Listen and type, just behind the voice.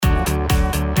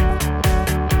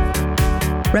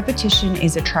Repetition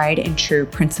is a tried and true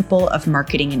principle of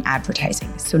marketing and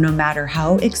advertising. So no matter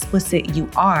how explicit you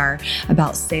are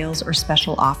about sales or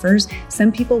special offers,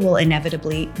 some people will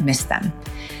inevitably miss them.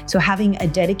 So having a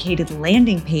dedicated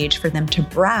landing page for them to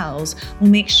browse will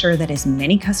make sure that as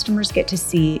many customers get to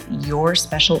see your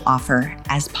special offer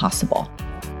as possible.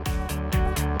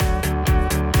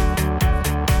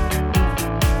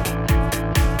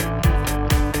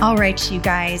 All right, you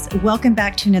guys, welcome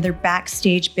back to another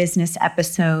Backstage Business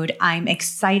episode. I'm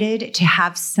excited to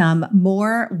have some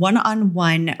more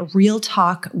one-on-one real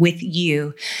talk with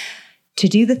you to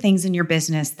do the things in your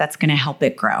business that's going to help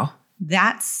it grow.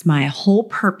 That's my whole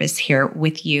purpose here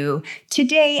with you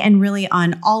today and really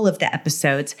on all of the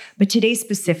episodes. But today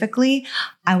specifically,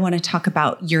 I want to talk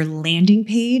about your landing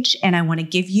page and I want to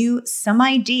give you some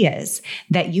ideas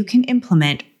that you can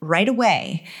implement right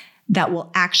away that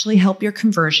will actually help your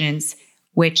conversions,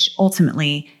 which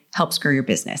ultimately helps grow your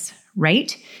business,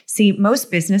 right? See,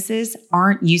 most businesses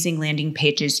aren't using landing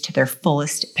pages to their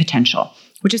fullest potential,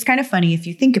 which is kind of funny if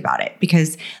you think about it,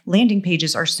 because landing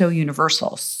pages are so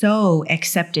universal, so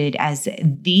accepted as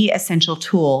the essential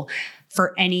tool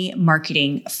for any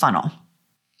marketing funnel.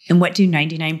 And what do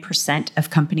 99% of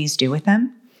companies do with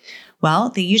them? Well,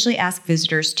 they usually ask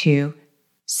visitors to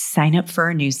sign up for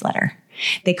a newsletter.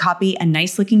 They copy a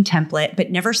nice looking template,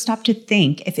 but never stop to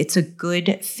think if it's a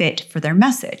good fit for their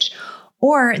message.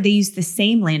 Or they use the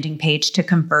same landing page to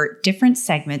convert different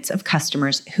segments of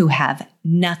customers who have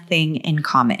nothing in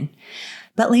common.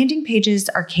 But landing pages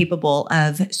are capable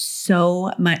of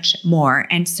so much more.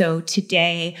 And so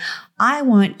today, I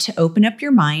want to open up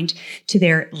your mind to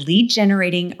their lead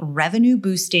generating, revenue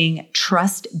boosting,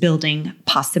 trust building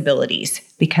possibilities,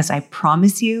 because I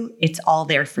promise you it's all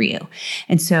there for you.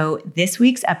 And so this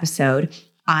week's episode,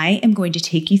 I am going to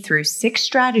take you through 6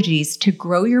 strategies to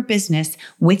grow your business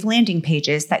with landing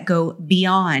pages that go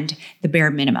beyond the bare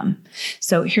minimum.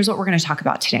 So here's what we're going to talk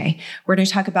about today. We're going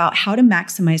to talk about how to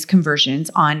maximize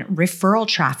conversions on referral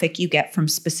traffic you get from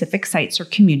specific sites or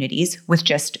communities with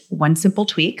just one simple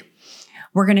tweak.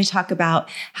 We're going to talk about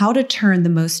how to turn the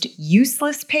most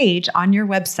useless page on your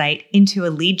website into a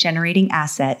lead generating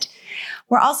asset.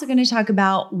 We're also going to talk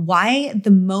about why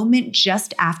the moment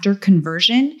just after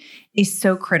conversion is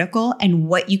so critical and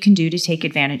what you can do to take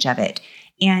advantage of it.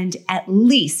 And at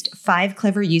least 5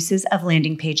 clever uses of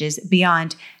landing pages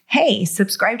beyond, hey,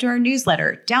 subscribe to our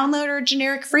newsletter, download our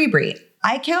generic freebie.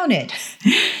 I counted.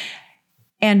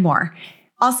 And more.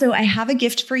 Also, I have a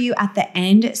gift for you at the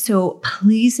end, so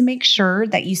please make sure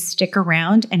that you stick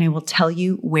around and I will tell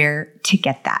you where to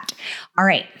get that. All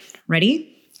right,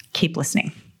 ready? Keep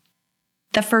listening.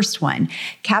 The first one,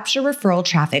 capture referral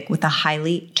traffic with a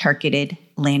highly targeted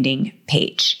landing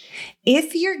page.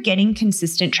 If you're getting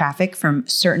consistent traffic from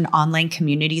certain online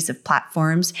communities of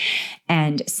platforms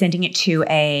and sending it to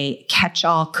a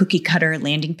catch-all cookie cutter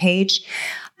landing page,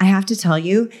 I have to tell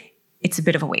you, it's a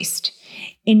bit of a waste.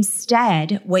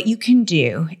 Instead, what you can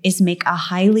do is make a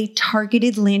highly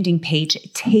targeted landing page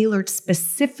tailored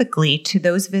specifically to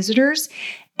those visitors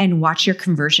and watch your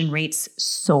conversion rates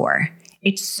soar.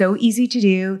 It's so easy to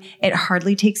do. It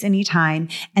hardly takes any time,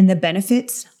 and the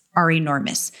benefits are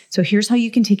enormous. So here's how you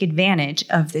can take advantage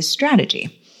of this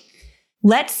strategy.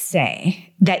 Let's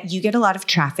say that you get a lot of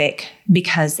traffic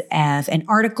because of an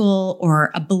article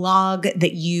or a blog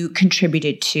that you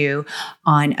contributed to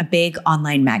on a big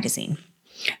online magazine.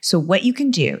 So what you can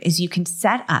do is you can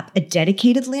set up a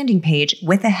dedicated landing page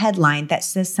with a headline that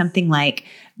says something like,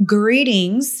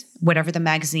 "Greetings," whatever the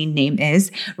magazine name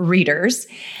is, readers,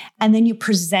 and then you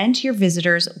present your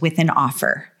visitors with an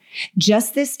offer.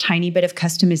 Just this tiny bit of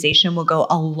customization will go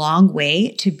a long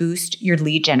way to boost your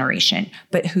lead generation.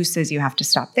 But who says you have to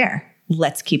stop there?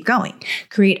 Let's keep going.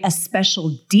 Create a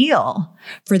special deal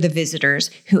for the visitors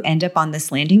who end up on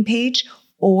this landing page,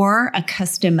 or a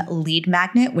custom lead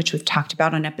magnet, which we've talked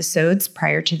about on episodes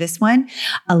prior to this one,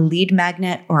 a lead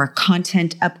magnet or a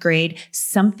content upgrade,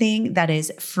 something that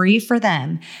is free for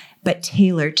them, but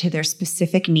tailored to their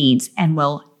specific needs and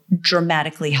will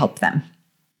dramatically help them.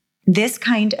 This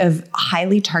kind of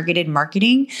highly targeted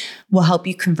marketing will help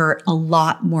you convert a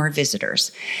lot more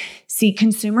visitors. See,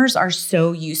 consumers are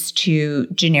so used to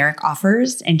generic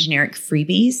offers and generic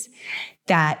freebies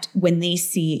that when they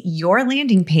see your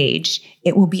landing page,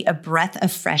 it will be a breath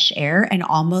of fresh air and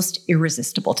almost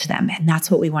irresistible to them. And that's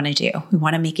what we want to do. We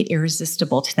want to make it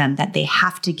irresistible to them that they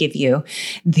have to give you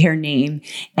their name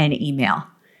and email.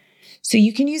 So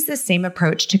you can use the same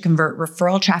approach to convert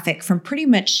referral traffic from pretty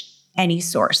much any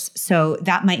source. So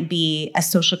that might be a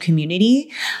social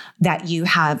community that you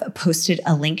have posted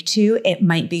a link to. It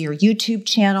might be your YouTube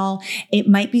channel. It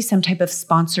might be some type of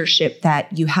sponsorship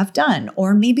that you have done,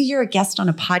 or maybe you're a guest on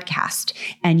a podcast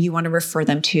and you want to refer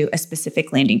them to a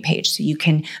specific landing page. So you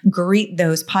can greet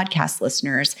those podcast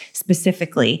listeners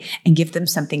specifically and give them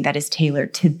something that is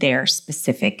tailored to their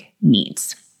specific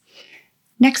needs.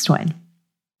 Next one.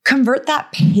 Convert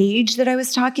that page that I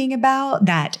was talking about,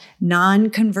 that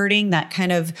non-converting, that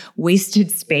kind of wasted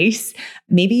space.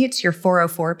 Maybe it's your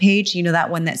 404 page,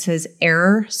 that one that says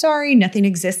error, sorry, nothing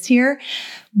exists here.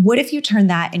 What if you turn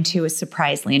that into a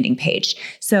surprise landing page?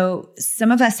 So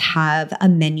some of us have a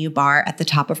menu bar at the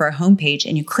top of our homepage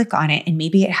and you click on it and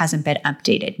maybe it hasn't been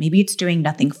updated. Maybe it's doing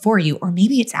nothing for you, or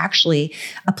maybe it's actually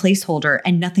a placeholder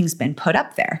and nothing's been put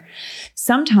up there.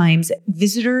 Sometimes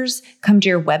visitors come to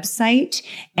your website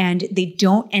and they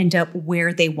don't end up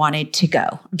where they wanted to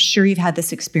go. I'm sure you've had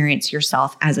this experience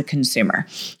yourself as a consumer.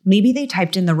 Maybe they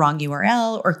typed in the wrong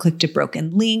URL or clicked a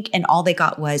broken link and all they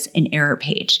got was an error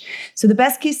page. So the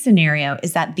best case scenario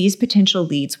is that these potential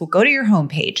leads will go to your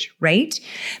homepage, right?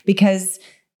 Because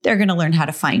they're going to learn how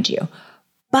to find you.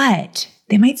 But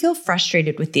they might feel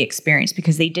frustrated with the experience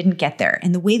because they didn't get there.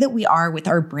 And the way that we are with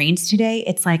our brains today,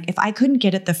 it's like, if I couldn't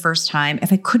get it the first time,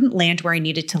 if I couldn't land where I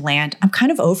needed to land, I'm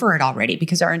kind of over it already,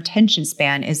 because our attention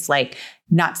span is like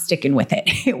not sticking with it.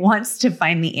 It wants to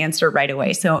find the answer right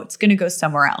away. So it's going to go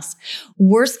somewhere else.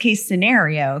 Worst case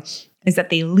scenario is that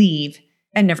they leave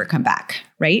and never come back,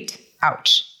 right?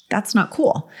 Ouch. That's not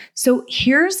cool. So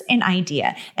here's an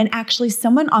idea. And actually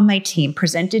someone on my team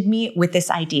presented me with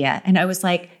this idea. And I was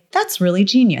like, that's really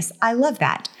genius. I love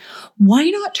that. Why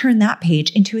not turn that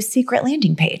page into a secret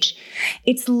landing page?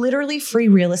 It's literally free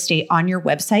real estate on your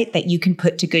website that you can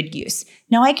put to good use.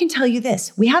 Now, I can tell you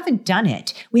this, we haven't done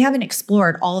it. We haven't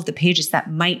explored all of the pages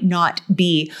that might not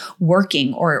be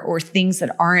working, or things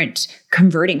that aren't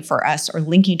converting for us or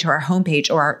linking to our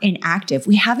homepage or are inactive.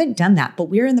 We haven't done that, but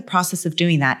we're in the process of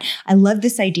doing that. I love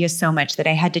this idea so much that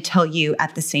I had to tell you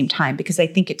at the same time because I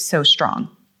think it's so strong.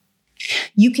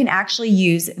 You can actually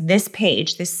use this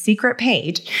page, this secret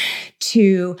page,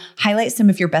 to highlight some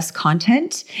of your best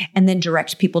content and then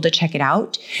direct people to check it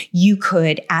out. You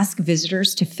could ask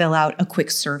visitors to fill out a quick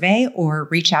survey or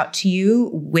reach out to you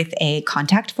with a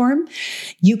contact form.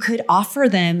 You could offer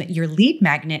them your lead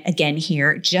magnet again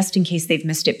here, just in case they've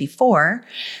missed it before.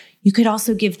 You could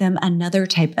also give them another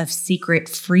type of secret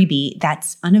freebie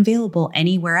that's unavailable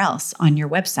anywhere else on your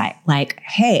website. Like,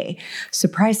 hey,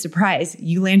 surprise, surprise,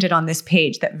 you landed on this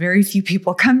page that very few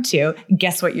people come to.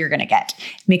 Guess what you're going to get?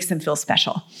 Makes them feel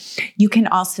special. You can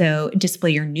also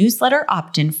display your newsletter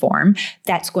opt-in form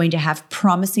that's going to have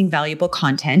promising, valuable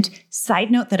content. Side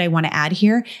note that I want to add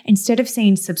here, instead of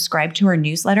saying subscribe to our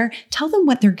newsletter, tell them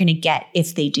what they're going to get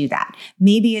if they do that.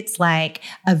 Maybe it's like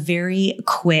a very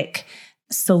quick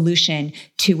solution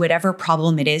to whatever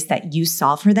problem it is that you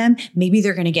solve for them. Maybe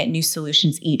they're going to get new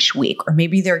solutions each week, or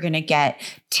maybe they're going to get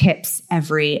tips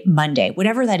every Monday.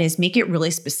 Whatever that is, make it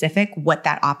really specific what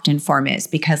that opt-in form is.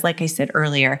 Because like I said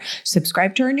earlier,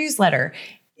 subscribe to our newsletter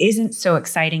isn't so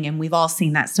exciting. And we've all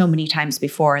seen that so many times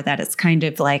before that it's kind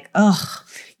of like,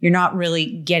 you're not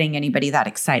really getting anybody that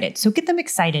excited. So get them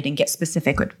excited and get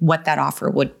specific with what that offer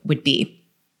would be.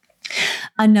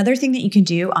 Another thing that you can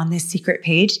do on this secret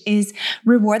page is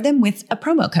reward them with a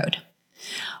promo code,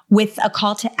 with a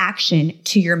call to action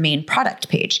to your main product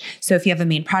page. So if you have a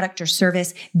main product or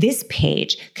service, this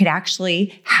page could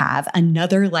actually have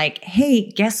another like,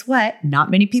 hey, guess what?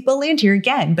 Not many people land here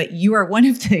again, but you are one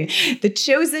of the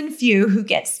chosen few who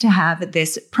gets to have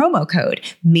this promo code.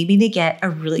 Maybe they get a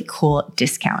really cool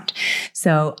discount.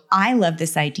 So I love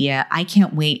this idea. I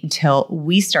can't wait until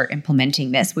we start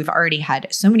implementing this. We've already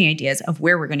had so many ideas of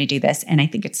where we're going to do this, and I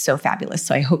think it's so fabulous.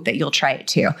 So I hope that you'll try it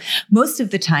too. Most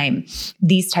of the time,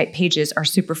 these type pages are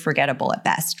super forgettable at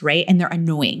best, right? And they're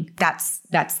annoying. That's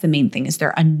the main thing, is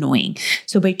they're annoying.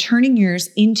 So by turning yours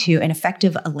into an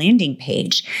effective landing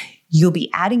page, you'll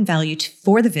be adding value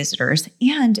for the visitors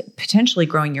and potentially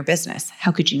growing your business.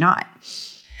 How could you not?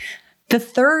 The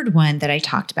third one that I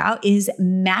talked about is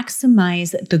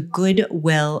maximize the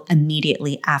goodwill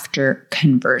immediately after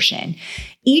conversion.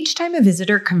 Each time a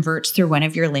visitor converts through one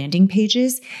of your landing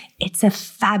pages, it's a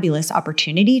fabulous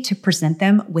opportunity to present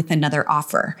them with another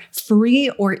offer, free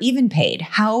or even paid.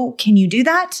 How can you do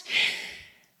that?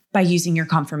 By using your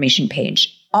confirmation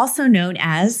page, also known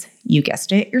as, you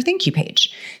guessed it, your thank you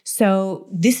page. So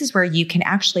this is where you can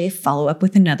actually follow up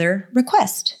with another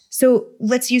request. So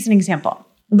let's use an example.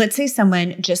 Let's say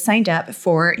someone just signed up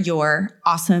for your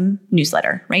awesome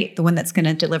newsletter, right? The one that's going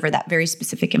to deliver that very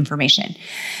specific information.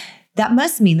 That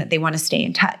must mean that they want to stay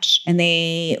in touch and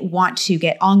they want to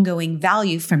get ongoing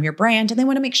value from your brand and they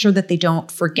want to make sure that they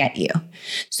don't forget you.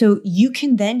 So you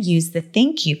can then use the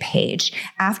thank you page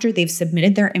after they've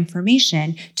submitted their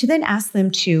information to then ask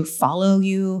them to follow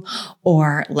you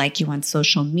or like you on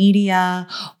social media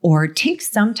or take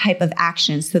some type of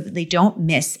action so that they don't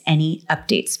miss any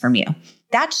updates from you.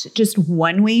 That's just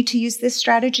one way to use this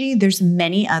strategy. There's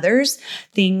many others,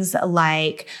 things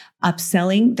like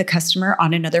upselling the customer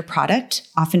on another product.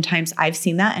 Oftentimes I've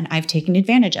seen that and I've taken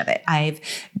advantage of it. I've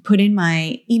put in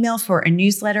my email for a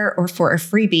newsletter or for a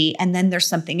freebie, and then there's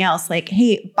something else like,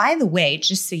 hey, by the way,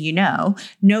 just so you know,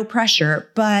 no pressure,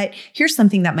 but here's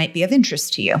something that might be of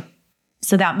interest to you.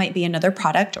 So that might be another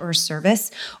product or a service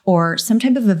or some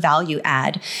type of a value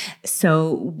add.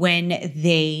 So when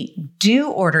they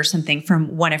do order something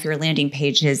from one of your landing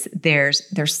pages,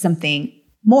 there's something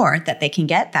more that they can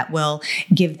get that will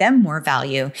give them more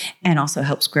value and also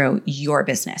helps grow your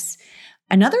business.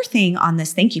 Another thing on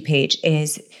this thank you page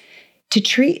is to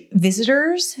treat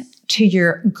visitors to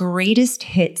your greatest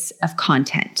hits of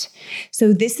content.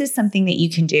 So this is something that you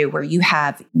can do where you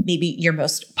have maybe your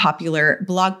most popular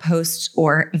blog posts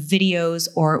or videos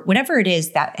or whatever it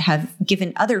is that have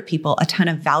given other people a ton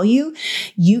of value.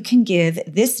 You can give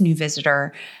this new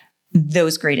visitor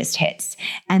those greatest hits.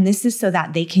 And this is so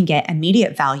that they can get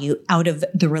immediate value out of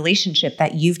the relationship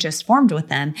that you've just formed with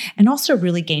them and also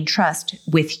really gain trust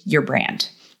with your brand.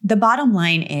 The bottom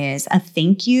line is a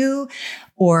thank you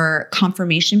or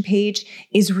confirmation page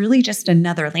is really just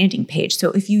another landing page.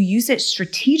 So if you use it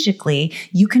strategically,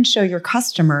 you can show your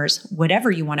customers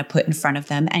whatever you want to put in front of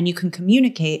them, and you can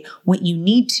communicate what you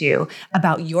need to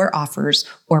about your offers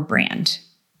or brand.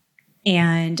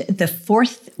 And the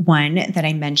fourth one that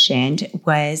I mentioned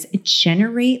was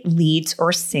generate leads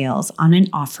or sales on an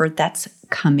offer that's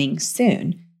coming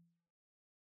soon.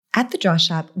 At The Draw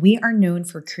Shop, we are known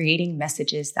for creating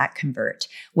messages that convert,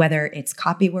 whether it's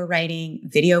copy we're writing,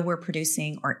 video we're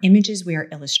producing, or images we are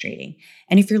illustrating.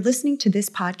 And if you're listening to this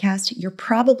podcast, you're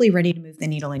probably ready to move the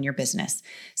needle in your business.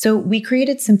 So we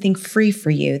created something free for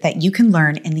you that you can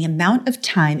learn in the amount of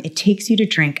time it takes you to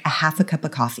drink a half a cup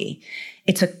of coffee.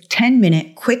 It's a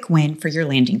 10-minute quick win for your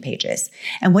landing pages.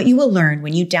 And what you will learn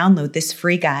when you download this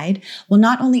free guide will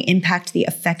not only impact the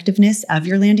effectiveness of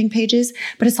your landing pages,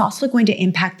 but it's also going to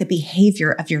impact the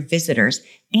behavior of your visitors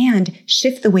and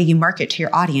shift the way you market to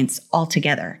your audience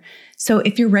altogether. So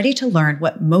if you're ready to learn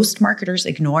what most marketers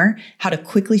ignore, how to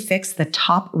quickly fix the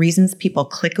top reasons people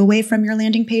click away from your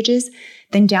landing pages,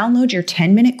 then download your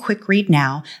 10-minute quick read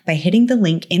now by hitting the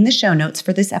link in the show notes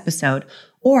for this episode,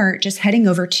 or just heading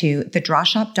over to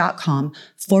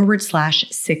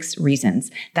thedrawshop.com/6 reasons.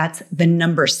 That's the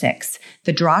number 6,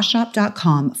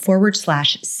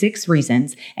 thedrawshop.com/6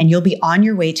 reasons, and you'll be on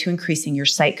your way to increasing your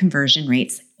site conversion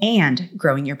rates and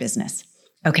growing your business.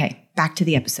 Okay, back to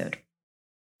the episode.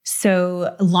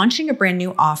 So launching a brand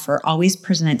new offer always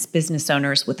presents business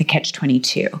owners with a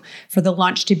catch-22. For the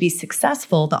launch to be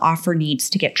successful, the offer needs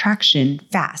to get traction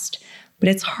fast. But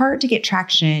it's hard to get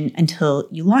traction until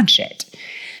you launch it.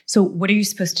 So what are you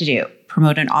supposed to do?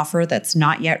 Promote an offer that's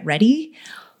not yet ready?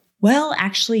 Well,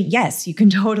 actually, yes, you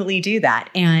can totally do that.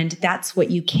 And that's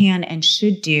what you can and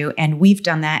should do. And we've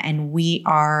done that. And we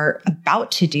are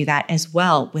about to do that as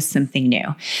well with something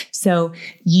new. So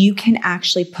you can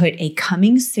actually put a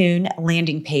coming soon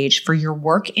landing page for your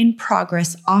work in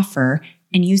progress offer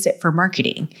and use it for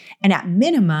marketing. And at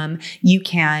minimum, you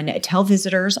can tell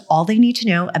visitors all they need to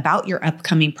know about your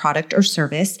upcoming product or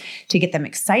service to get them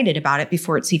excited about it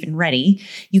before it's even ready.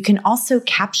 You can also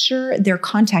capture their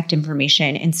contact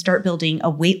information and start building a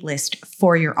wait list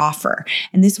for your offer.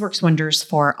 And this works wonders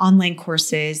for online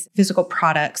courses, physical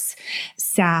products,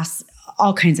 SaaS,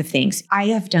 all kinds of things. I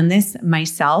have done this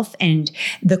myself. And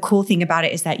the cool thing about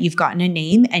it is that you've gotten a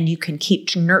name and you can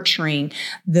keep nurturing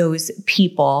those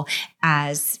people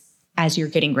as you're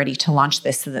getting ready to launch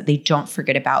this so that they don't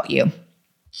forget about you.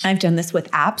 I've done this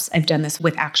with apps. I've done this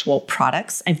with actual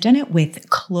products. I've done it with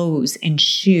clothes and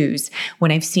shoes when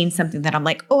I've seen something that I'm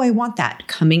like, oh, I want that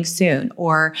coming soon.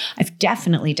 Or I've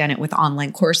definitely done it with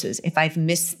online courses. If I've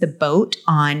missed the boat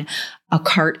on a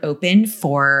cart open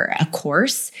for a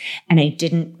course and I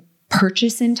didn't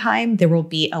purchase in time, there will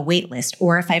be a wait list.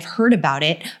 Or if I've heard about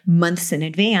it months in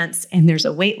advance and there's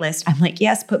a wait list, I'm like,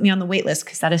 yes, put me on the wait list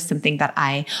because that is something that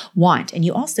I want. And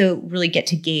you also really get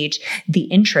to gauge the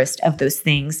interest of those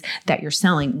things that you're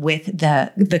selling with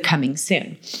the coming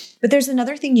soon. But there's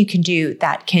another thing you can do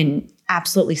that can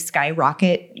absolutely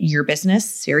skyrocket your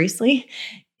business. Seriously,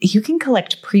 you can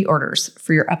collect pre-orders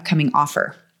for your upcoming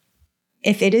offer.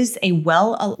 If it is a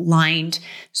well-aligned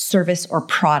service or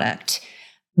product,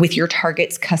 with your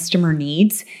target's customer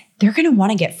needs, they're going to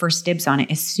want to get first dibs on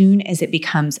it as soon as it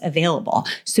becomes available.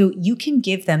 So you can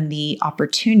give them the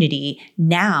opportunity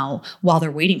now while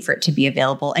they're waiting for it to be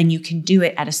available, and you can do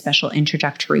it at a special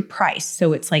introductory price.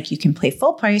 So it's like you can play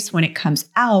full price when it comes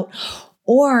out,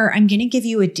 or I'm going to give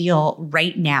you a deal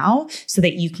right now so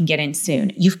that you can get in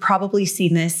soon. You've probably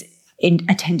seen this in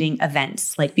attending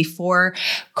events, like before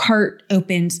cart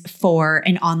opens for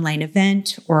an online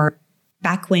event, or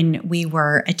back when we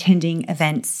were attending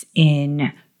events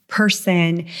in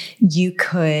person, you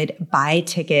could buy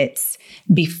tickets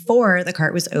before the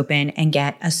cart was open and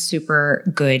get a super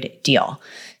good deal.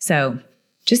 So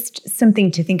just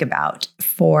something to think about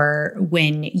for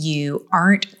when you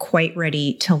aren't quite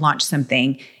ready to launch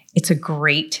something. It's a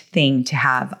great thing to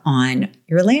have on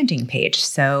your landing page.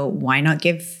 So why not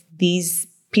give these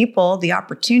people the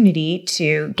opportunity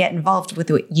to get involved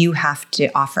with what you have to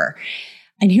offer?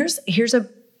 And here's a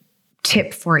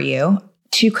tip for you.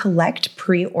 To collect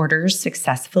pre-orders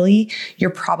successfully, you're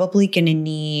probably going to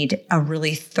need a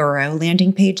really thorough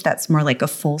landing page that's more like a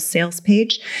full sales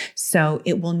page. So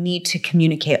it will need to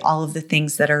communicate all of the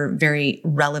things that are very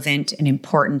relevant and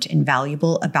important and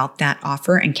valuable about that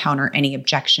offer and counter any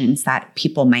objections that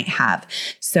people might have.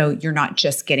 So you're not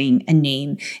just getting a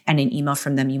name and an email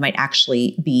from them. You might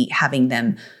actually be having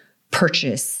them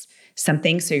purchase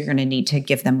something. So you're going to need to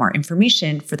give them more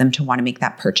information for them to want to make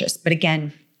that purchase. But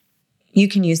again, you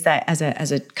can use that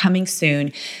as a coming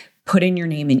soon, put in your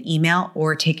name and email,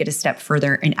 or take it a step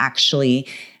further and actually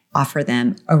offer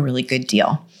them a really good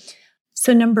deal.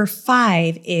 So number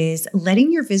 5 is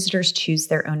letting your visitors choose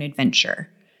their own adventure.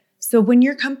 So when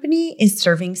your company is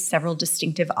serving several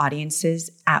distinctive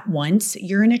audiences at once,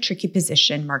 you're in a tricky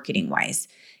position marketing-wise.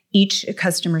 Each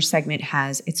customer segment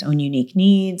has its own unique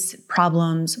needs,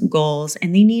 problems, goals,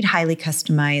 and they need highly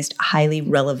customized, highly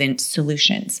relevant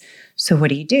solutions. So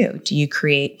what do? Do you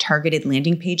create targeted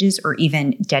landing pages or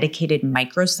even dedicated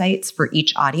microsites for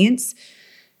each audience?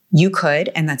 You could,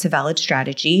 and that's a valid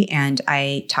strategy. And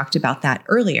I talked about that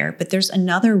earlier, but there's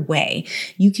another way.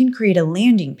 You can create a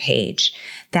landing page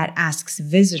that asks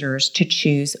visitors to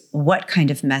choose what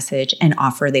kind of message and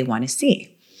offer they want to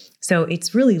see. So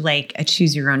it's really like a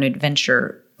choose your own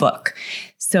adventure book.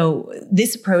 So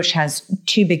this approach has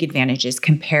 2 big advantages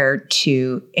compared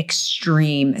to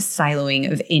extreme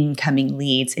siloing of incoming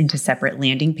leads into separate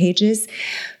landing pages.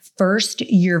 First,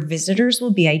 your visitors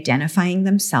will be identifying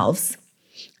themselves.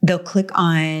 They'll click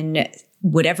on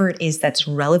whatever it is that's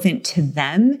relevant to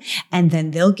them, and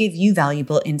then they'll give you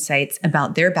valuable insights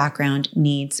about their background,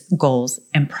 needs, goals,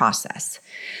 and process.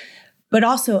 But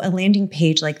also a landing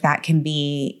page like that can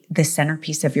be the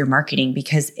centerpiece of your marketing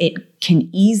because it can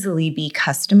easily be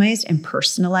customized and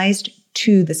personalized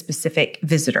to the specific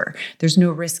visitor. There's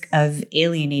no risk of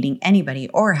alienating anybody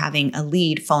or having a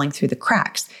lead falling through the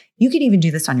cracks. You can even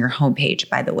do this on your homepage,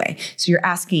 by the way. So you're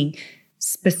asking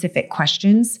specific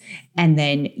questions and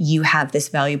then you have this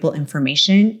valuable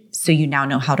information. So you now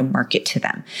know how to market to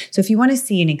them. So if you want to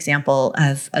see an example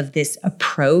of this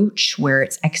approach where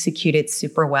it's executed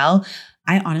super well,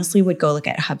 I honestly would go look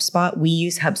at HubSpot. We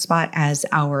use HubSpot as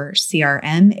our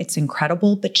CRM. It's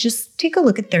incredible, but just take a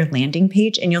look at their landing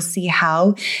page and you'll see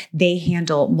how they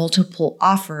handle multiple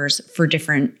offers for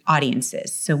different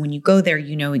audiences. So when you go there,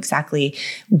 you know exactly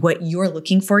what you're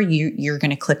looking for. You're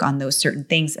going to click on those certain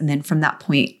things. And then from that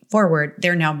point forward,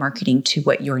 they're now marketing to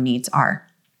what your needs are.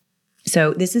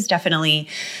 So this is definitely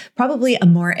probably a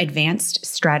more advanced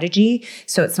strategy.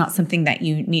 So it's not something that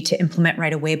you need to implement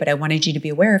right away, but I wanted you to be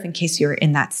aware of in case you're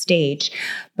in that stage.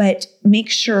 But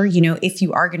make sure, if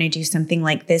you are going to do something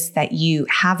like this, that you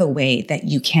have a way that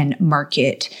you can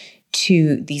market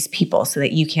to these people so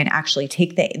that you can actually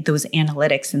take those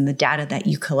analytics and the data that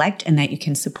you collect and that you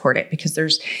can support it. Because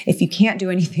if you can't do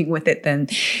anything with it, then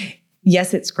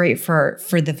yes, it's great for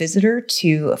the visitor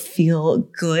to feel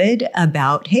good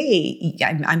about, hey,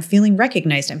 I'm feeling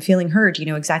recognized. I'm feeling heard. You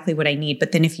know exactly what I need.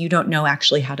 But then if you don't know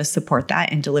actually how to support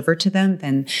that and deliver to them,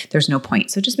 then there's no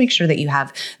point. So just make sure that you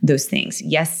have those things.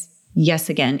 Yes,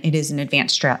 again, it is an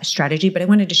advanced strategy, but I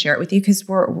wanted to share it with you because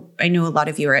I know a lot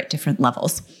of you are at different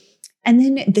levels. And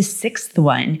then the 6th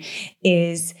one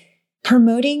is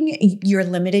promoting your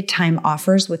limited time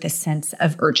offers with a sense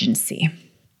of urgency.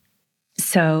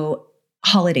 So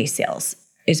holiday sales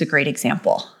is a great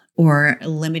example, or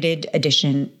limited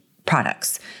edition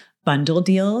products, bundle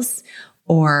deals,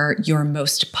 or your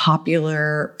most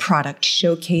popular product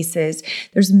showcases.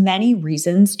 There's many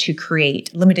reasons to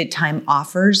create limited time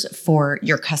offers for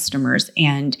your customers,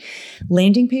 and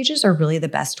landing pages are really the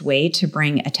best way to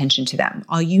bring attention to them.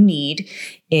 All you need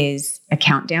is a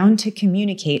countdown to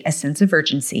communicate a sense of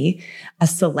urgency, a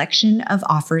selection of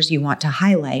offers you want to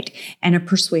highlight, and a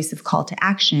persuasive call to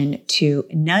action to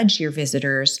nudge your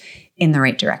visitors in the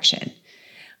right direction.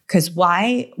 Because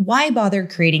why bother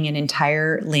creating an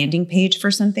entire landing page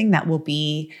for something that will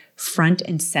be front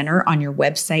and center on your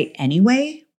website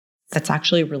anyway? That's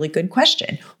actually a really good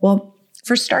question. Well,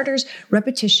 for starters,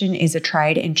 repetition is a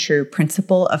tried and true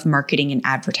principle of marketing and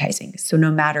advertising. So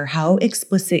no matter how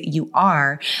explicit you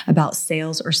are about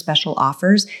sales or special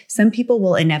offers, some people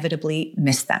will inevitably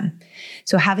miss them.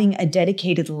 So having a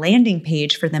dedicated landing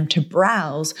page for them to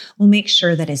browse will make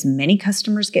sure that as many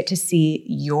customers get to see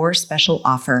your special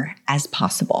offer as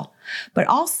possible. But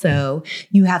also,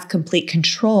 you have complete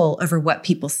control over what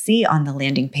people see on the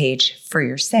landing page for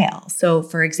your sale. So,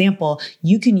 for example,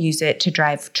 you can use it to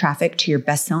drive traffic to your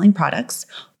best-selling products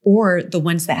or the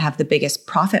ones that have the biggest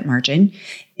profit margin.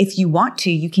 If you want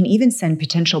to, you can even send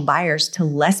potential buyers to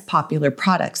less popular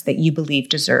products that you believe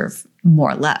deserve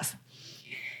more love.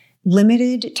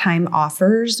 Limited time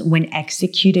offers, when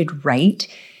executed right,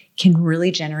 can really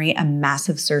generate a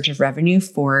massive surge of revenue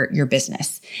for your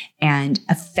business. And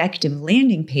effective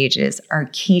landing pages are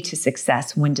key to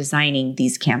success when designing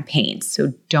these campaigns,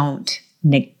 so don't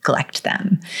neglect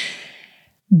them.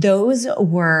 Those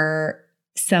were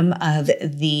some of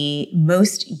the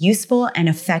most useful and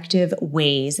effective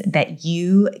ways that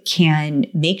you can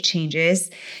make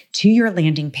changes to your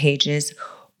landing pages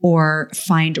or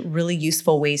find really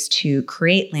useful ways to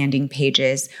create landing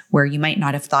pages where you might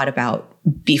not have thought about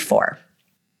before.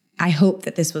 I hope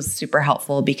that this was super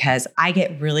helpful because I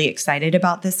get really excited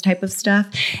about this type of stuff.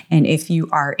 And if you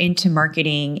are into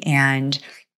marketing and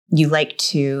you like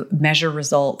to measure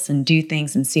results and do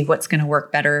things and see what's going to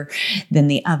work better than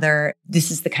the other,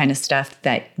 this is the kind of stuff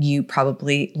that you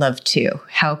probably love too.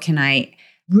 How can I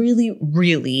really,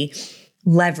 really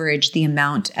leverage the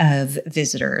amount of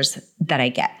visitors that I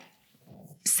get?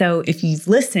 So if you've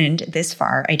listened this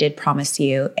far, I did promise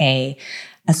you a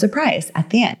surprise at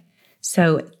the end.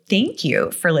 So thank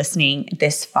you for listening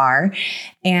this far.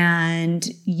 And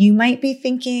you might be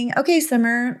thinking, okay,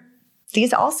 Summer,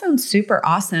 these all sound super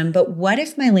awesome, but what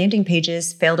if my landing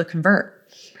pages fail to convert?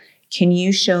 Can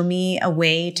you show me a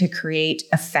way to create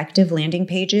effective landing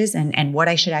pages and what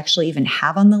I should actually even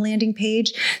have on the landing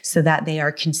page so that they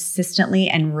are consistently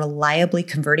and reliably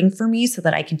converting for me so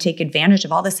that I can take advantage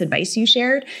of all this advice you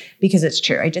shared? Because it's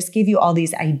true. I just gave you all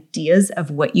these ideas of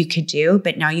what you could do,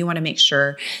 but now you want to make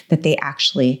sure that they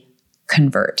actually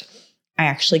convert. I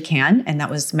actually can, and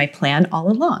that was my plan all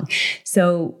along.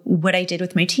 So what I did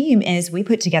with my team is we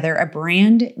put together a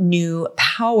brand new,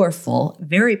 powerful,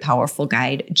 very powerful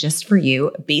guide just for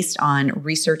you based on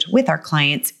research with our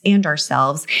clients and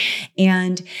ourselves.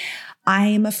 And I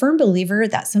am a firm believer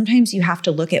that sometimes you have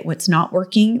to look at what's not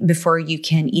working before you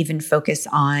can even focus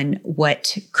on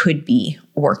what could be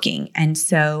working. And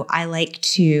so I like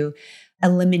to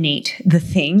eliminate the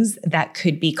things that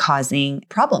could be causing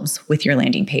problems with your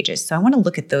landing pages. So I want to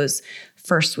look at those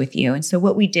first with you. And so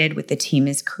what we did with the team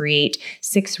is create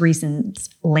 6 reasons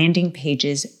landing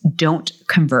pages don't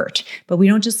convert. But we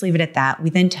don't just leave it at that. We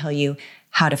then tell you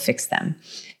how to fix them.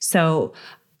 So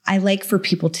I like for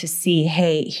people to see,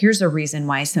 hey, here's a reason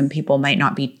why some people might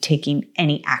not be taking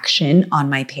any action on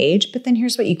my page, but then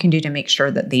here's what you can do to make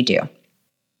sure that they do.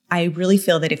 I really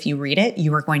feel that if you read it,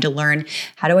 you are going to learn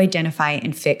how to identify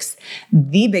and fix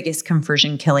the biggest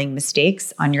conversion killing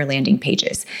mistakes on your landing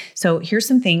pages. So here's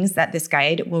some things that this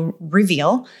guide will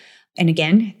reveal. And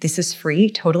again, this is free,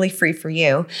 totally free for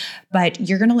you, but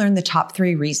you're going to learn the top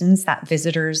 3 reasons that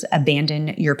visitors abandon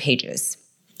your pages.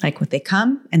 Like what they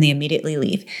come and they immediately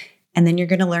leave. And then you're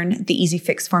going to learn the easy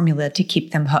fix formula to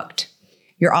keep them hooked.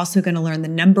 You're also going to learn the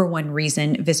number 1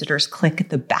 reason visitors click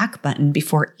the back button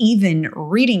before even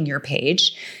reading your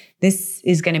page. This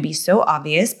is going to be so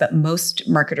obvious, but most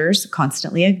marketers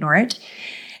constantly ignore it.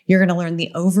 You're going to learn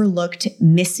the overlooked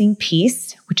missing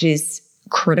piece, which is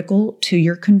critical to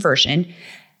your conversion,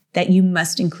 that you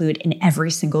must include in every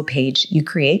single page you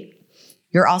create.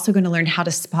 You're also going to learn how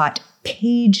to spot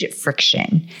page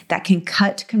friction that can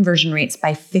cut conversion rates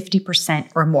by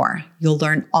 50% or more. You'll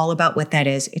learn all about what that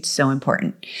is. It's so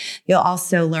important. You'll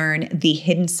also learn the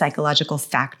hidden psychological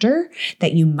factor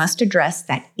that you must address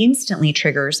that instantly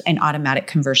triggers an automatic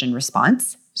conversion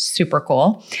response. Super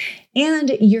cool.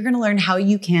 And you're going to learn how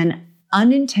you can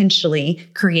unintentionally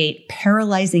create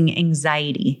paralyzing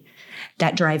anxiety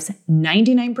that drives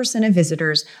 99% of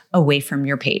visitors away from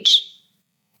your page.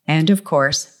 And of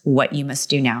course, what you must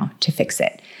do now to fix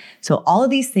it. So all of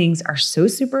these things are so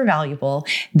super valuable.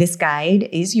 This guide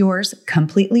is yours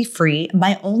completely free.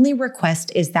 My only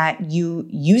request is that you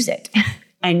use it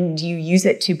and you use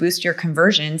it to boost your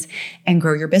conversions and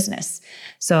grow your business.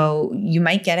 So you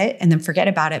might get it and then forget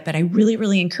about it, but I really,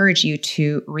 really encourage you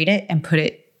to read it and put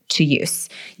it to use.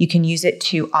 You can use it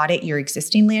to audit your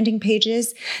existing landing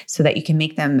pages so that you can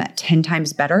make them 10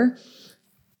 times better.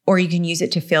 Or you can use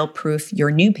it to fail-proof your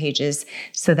new pages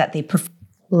so that they perform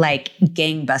like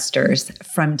gangbusters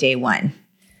from day one.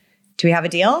 Do we have a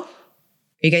deal? Are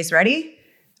you guys ready?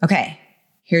 Okay,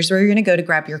 here's where you're gonna go to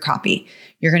grab your copy.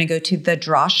 You're gonna go to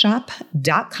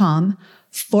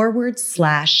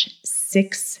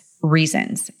thedrawshop.com/6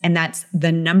 reasons. And that's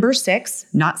the number 6,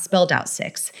 not spelled out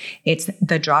 6. It's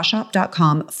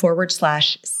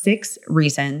thedrawshop.com/6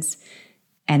 reasons.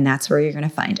 And that's where you're gonna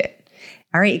find it.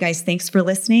 All right, you guys, thanks for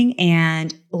listening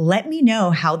and let me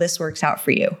know how this works out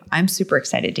for you. I'm super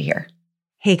excited to hear.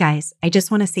 Hey guys, I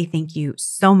just want to say thank you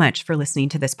so much for listening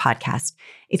to this podcast.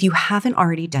 If you haven't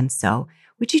already done so,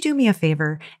 would you do me a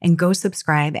favor and go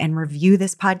subscribe and review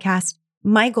this podcast?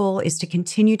 My goal is to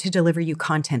continue to deliver you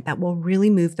content that will really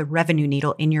move the revenue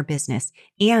needle in your business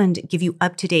and give you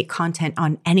up-to-date content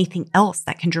on anything else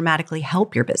that can dramatically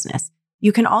help your business.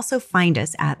 You can also find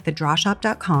us at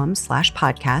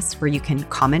thedrawshop.com/podcast, where you can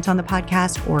comment on the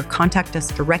podcast or contact us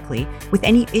directly with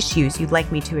any issues you'd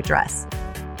like me to address.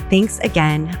 Thanks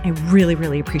again. I really,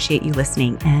 really appreciate you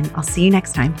listening, and I'll see you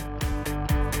next time.